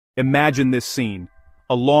Imagine this scene.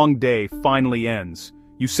 A long day finally ends.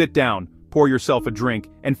 You sit down, pour yourself a drink,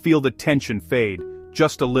 and feel the tension fade.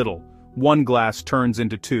 Just a little. One glass turns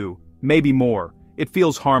into two, maybe more. It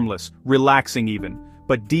feels harmless, relaxing even,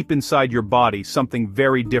 but deep inside your body something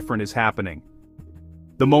very different is happening.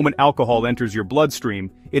 The moment alcohol enters your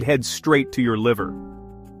bloodstream, it heads straight to your liver.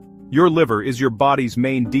 Your liver is your body's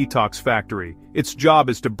main detox factory. Its job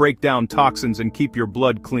is to break down toxins and keep your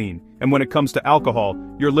blood clean. And when it comes to alcohol,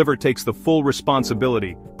 your liver takes the full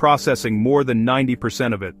responsibility, processing more than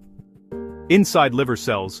 90% of it. Inside liver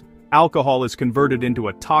cells, alcohol is converted into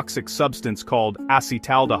a toxic substance called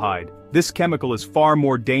acetaldehyde. This chemical is far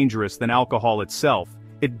more dangerous than alcohol itself.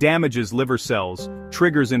 It damages liver cells,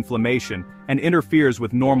 triggers inflammation, and interferes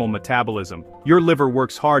with normal metabolism. Your liver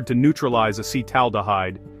works hard to neutralize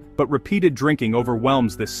acetaldehyde, but repeated drinking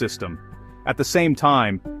overwhelms this system. At the same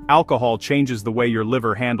time, alcohol changes the way your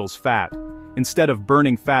liver handles fat. Instead of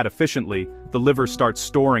burning fat efficiently, the liver starts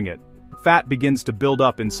storing it. Fat begins to build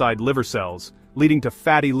up inside liver cells, leading to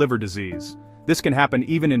fatty liver disease. This can happen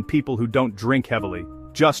even in people who don't drink heavily,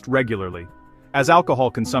 just regularly. As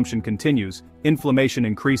alcohol consumption continues, inflammation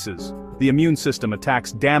increases. The immune system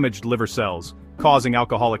attacks damaged liver cells, causing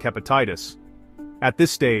alcoholic hepatitis. At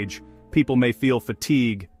this stage, people may feel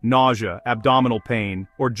fatigue, nausea, abdominal pain,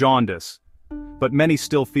 or jaundice. But many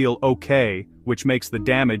still feel okay, which makes the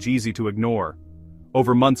damage easy to ignore.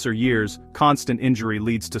 Over months or years, constant injury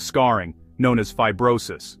leads to scarring, known as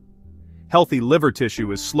fibrosis. Healthy liver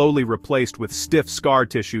tissue is slowly replaced with stiff scar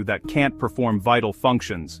tissue that can't perform vital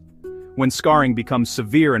functions. When scarring becomes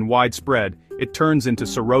severe and widespread, it turns into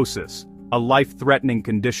cirrhosis, a life-threatening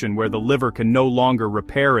condition where the liver can no longer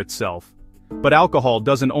repair itself. But alcohol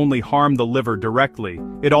doesn't only harm the liver directly,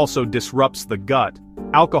 it also disrupts the gut.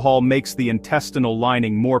 Alcohol makes the intestinal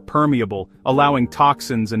lining more permeable, allowing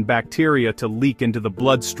toxins and bacteria to leak into the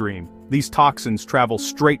bloodstream. These toxins travel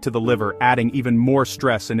straight to the liver, adding even more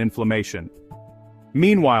stress and inflammation.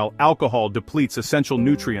 Meanwhile, alcohol depletes essential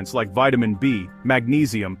nutrients like vitamin B,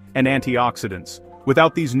 magnesium, and antioxidants.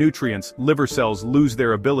 Without these nutrients, liver cells lose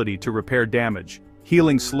their ability to repair damage.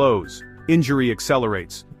 Healing slows, injury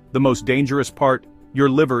accelerates. The most dangerous part? Your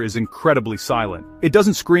liver is incredibly silent. It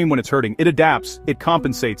doesn't scream when it's hurting, it adapts, it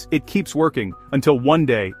compensates, it keeps working, until one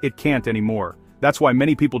day, it can't anymore. That's why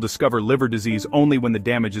many people discover liver disease only when the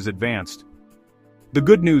damage is advanced. The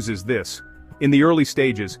good news is this. In the early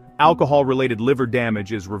stages, alcohol-related liver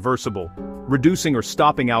damage is reversible. Reducing or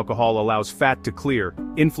stopping alcohol allows fat to clear,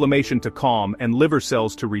 inflammation to calm, and liver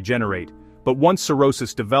cells to regenerate. But once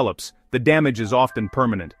cirrhosis develops, the damage is often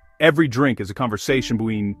permanent. Every drink is a conversation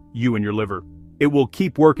between you and your liver. It will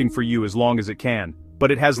keep working for you as long as it can,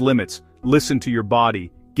 but it has limits. Listen to your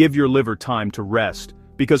body, give your liver time to rest,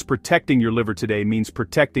 because protecting your liver today means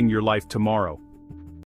protecting your life tomorrow.